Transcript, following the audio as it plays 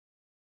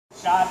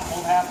Shot,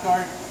 hold half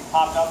guard,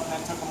 popped up, and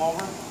then took him over.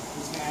 We're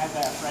just going to add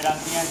that right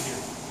on the end here.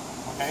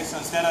 Okay, so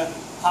instead of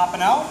popping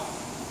out,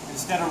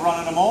 instead of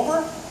running them over,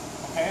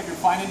 okay, if you're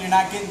finding you're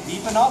not getting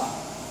deep enough,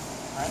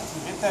 all right,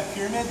 so you hit that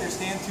pyramid, they're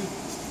staying too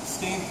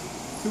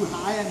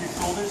high on your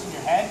shoulders and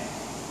your head.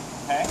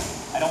 Okay,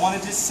 I don't want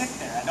to just sit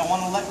there. I don't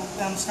want to let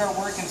them start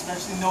working,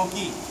 especially no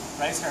gi.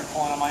 Right, start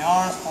pulling on my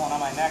arms, pulling on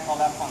my neck, all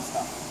that fun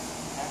stuff.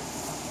 Okay,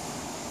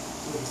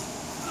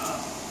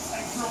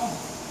 side throw.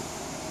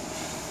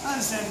 I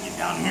just had to get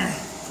down here.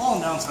 Falling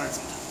down's hard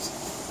sometimes.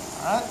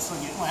 Alright, so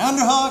get my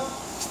underhook,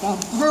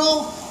 stomp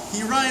throw,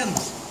 he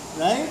runs,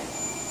 right?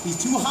 He's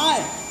too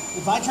high.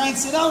 If I try and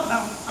sit out,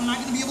 now I'm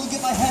not going to be able to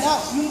get my head out.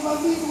 Even if I'm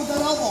leading with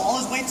that elbow,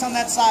 all his weight's on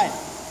that side.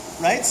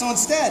 Right? So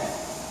instead,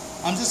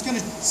 I'm just going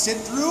to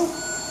sit through,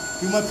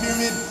 do my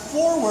pyramid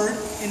forward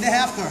into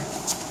half guard.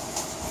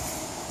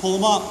 Pull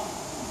him up,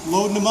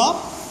 loading him up.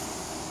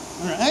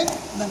 Alright,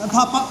 and then I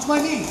pop up to my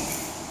knee.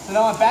 So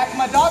now I'm back in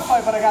my dog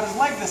fight, but I got his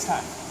leg this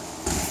time.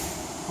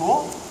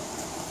 Cool?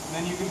 And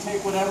then you can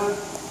take whatever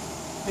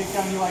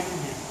takedown you like from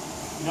here.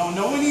 You don't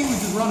know any, we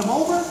just run them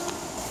over.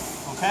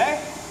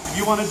 Okay? If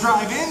you want to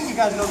drive in, you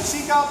guys know the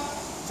seek up.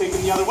 Take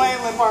them the other way,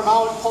 limp arm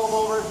out, pull them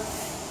over.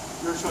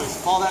 Your choice.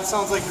 If all that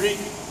sounds like Greek,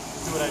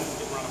 do what I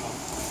did, run them over.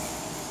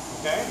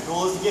 Okay? The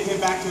goal is to get him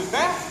back to his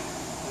back,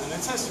 and then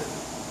it's his turn.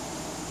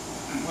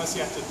 Unless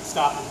you have to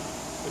stop and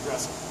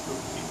address him.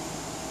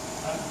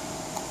 Right?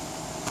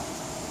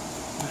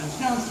 And it's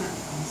John's turn.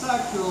 On the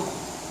side drill.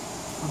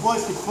 My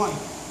voice gets funny.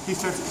 He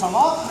starts to come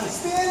up and I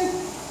spin.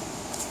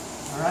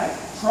 Alright?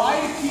 Try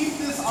to keep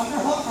this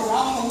underhook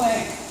around the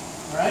leg.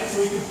 Alright?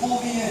 So he can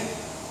pull me in.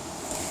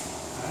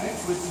 Alright?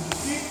 Switches his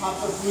feet,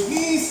 pops up to his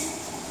knees.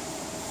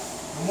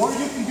 The more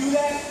you can do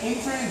that in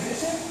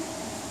transition,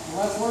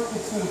 the less work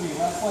it's going to be.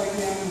 Less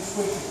likely I'm going to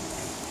switch it.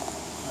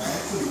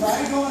 Alright? So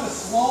try to go at a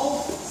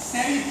slow,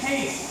 steady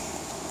pace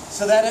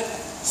so that it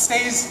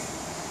stays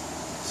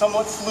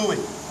somewhat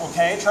fluid.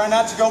 Okay? Try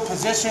not to go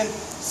position,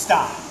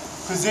 stop.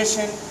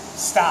 Position,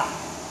 stop.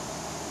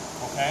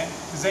 Okay?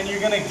 Because then you're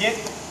going to get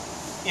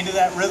into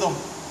that rhythm,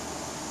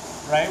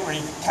 right? Where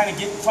you kind of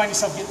find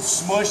yourself getting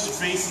smushed, your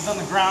face is on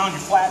the ground,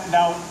 you're flattened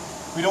out.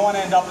 We don't want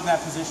to end up in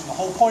that position. The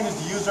whole point is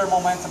to use our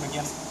momentum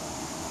against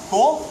it.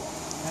 Cool?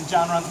 And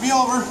John runs me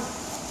over.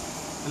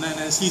 And then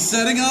as he's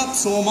setting up,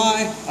 so am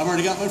I. I've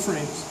already got my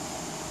frames.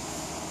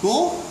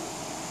 Cool?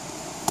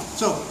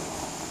 So,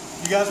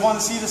 you guys want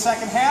to see the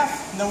second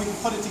half, and then we can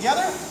put it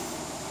together?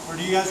 Or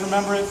do you guys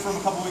remember it from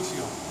a couple weeks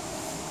ago?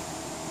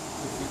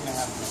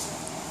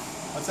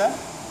 What's that?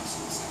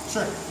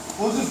 Sure.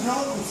 We'll just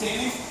drill it and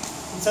standing,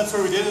 since that's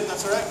where we did it,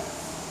 that's alright.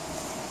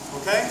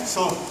 Okay,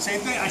 so same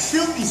thing. I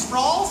shoot these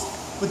sprawls,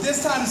 but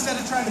this time instead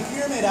of trying to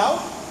pyramid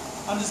out,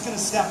 I'm just going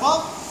to step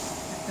up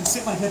and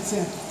sit my hips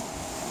in.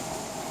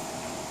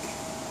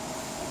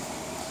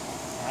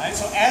 Alright,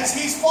 so as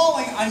he's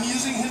falling, I'm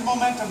using his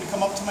momentum to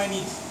come up to my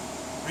knees.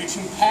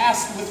 Reaching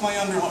past with my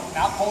underhook,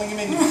 not pulling him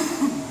in.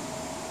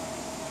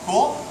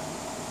 Cool?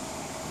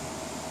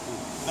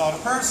 Without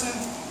a person,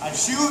 I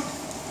shoot,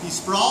 he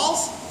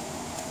sprawls,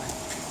 I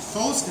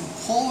toast and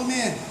pull him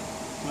in.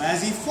 So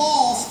as he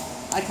falls,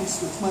 I can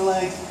switch my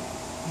legs,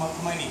 come up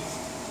to my knees.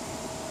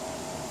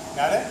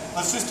 Got it?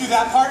 Let's just do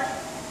that part.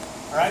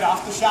 Alright,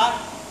 off the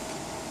shot,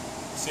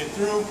 sit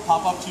through,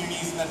 pop up to your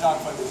knees in that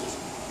dogfight position.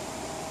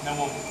 And then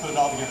we'll put it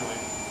all together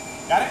later.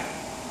 Got it?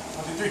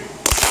 1, 2,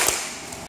 3.